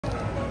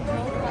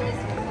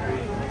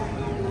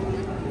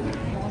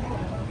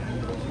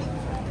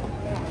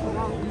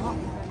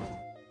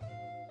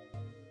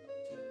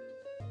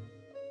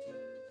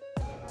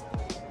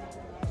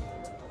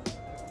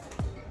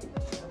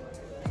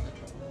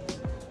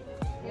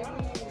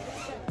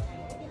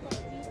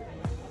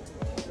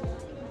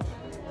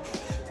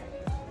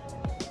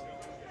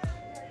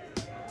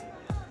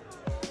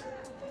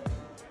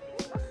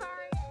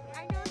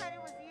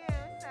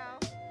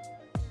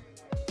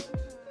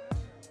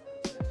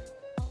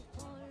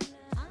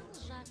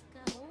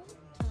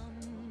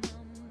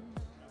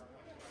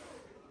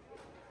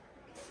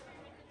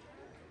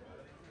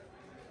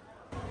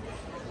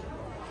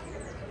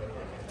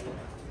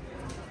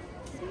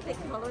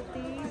colored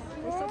these.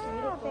 They're so Yeah,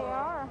 beautiful. they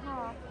are,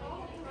 huh?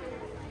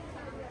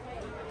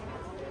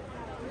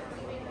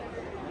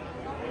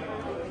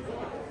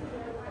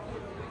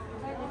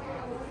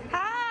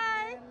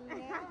 Hi!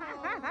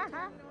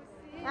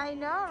 I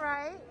know,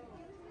 right?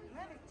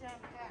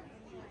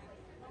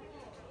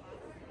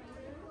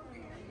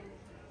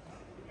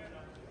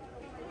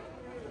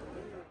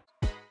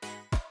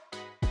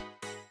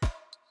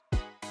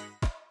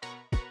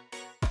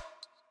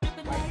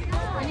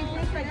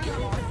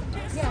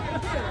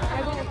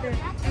 I went up there,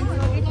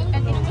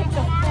 and it takes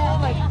a full,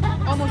 like,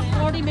 almost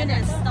 40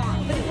 minutes. Stop.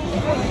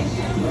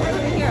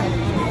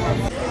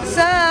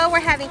 So we're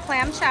having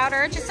clam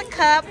chowder, just a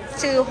cup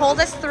to hold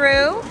us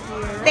through.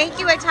 Thank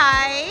you,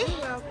 Atai. You're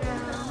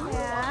welcome.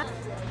 Yeah.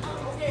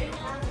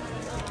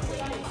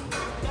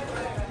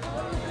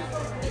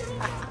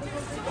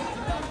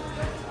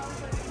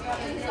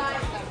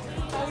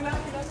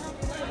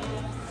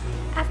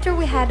 After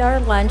we had our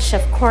lunch,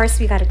 of course,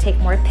 we got to take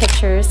more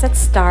pictures at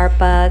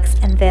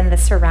Starbucks and then the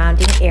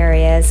surrounding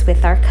areas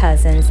with our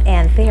cousins,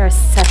 and they are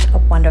such a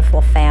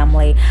wonderful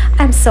family.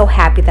 I'm so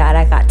happy that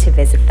I got to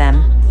visit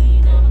them.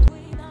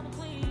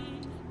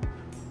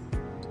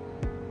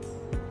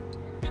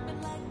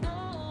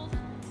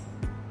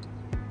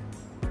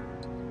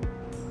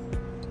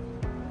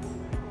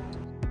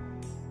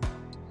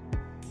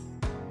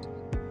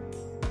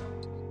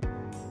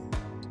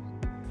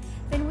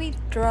 Then we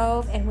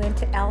drove and went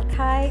to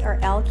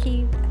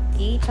Elki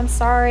Beach. I'm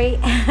sorry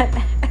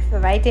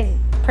if I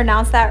didn't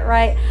pronounce that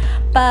right,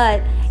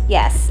 but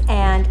yes,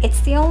 and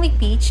it's the only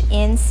beach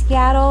in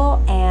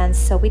Seattle, and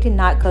so we did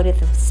not go to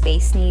the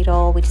Space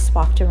Needle. We just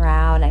walked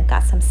around and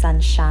got some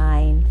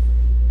sunshine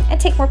and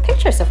take more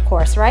pictures, of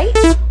course, right?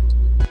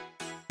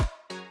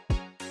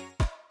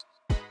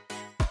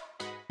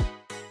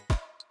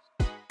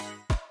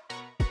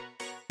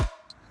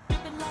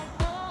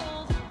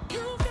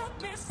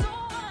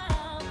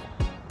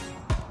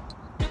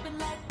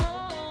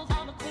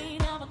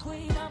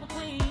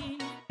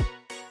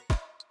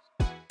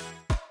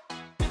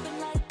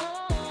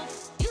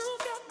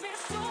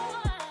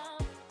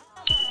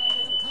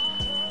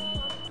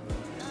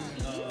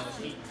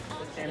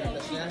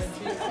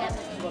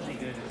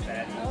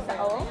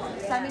 Oh,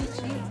 salmon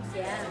cheeks,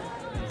 yeah.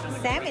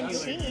 Salmon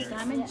cheeks.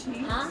 Salmon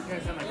cheese. Huh?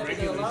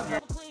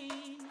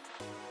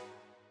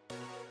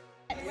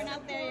 We're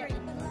not there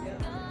yet.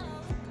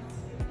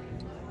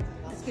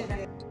 Let's get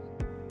it.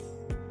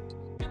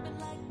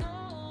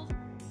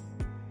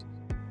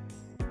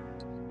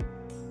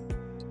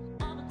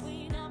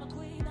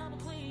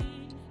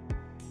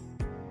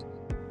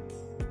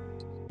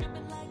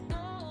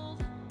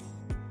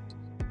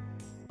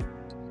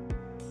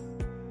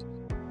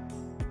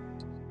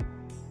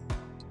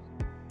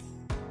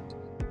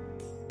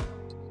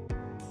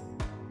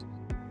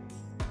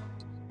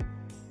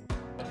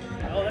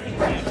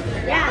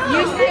 Yeah,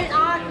 you said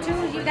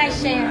two, you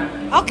guys share.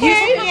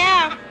 Okay,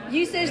 yeah.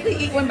 You seriously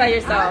eat one by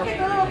yourself.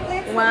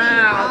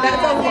 Wow,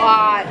 that's a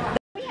lot.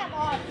 We have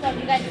all, so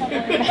you guys don't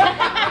worry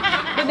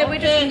about And then we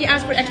just you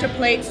ask for extra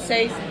plates,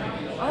 say,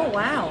 oh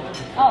wow.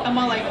 Oh. I'm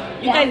all like,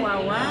 you Yeah. guys,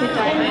 wow, wow. it.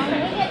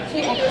 We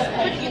get 2 extra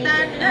plates.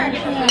 Thank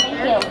you.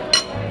 Thank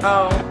you.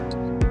 Oh.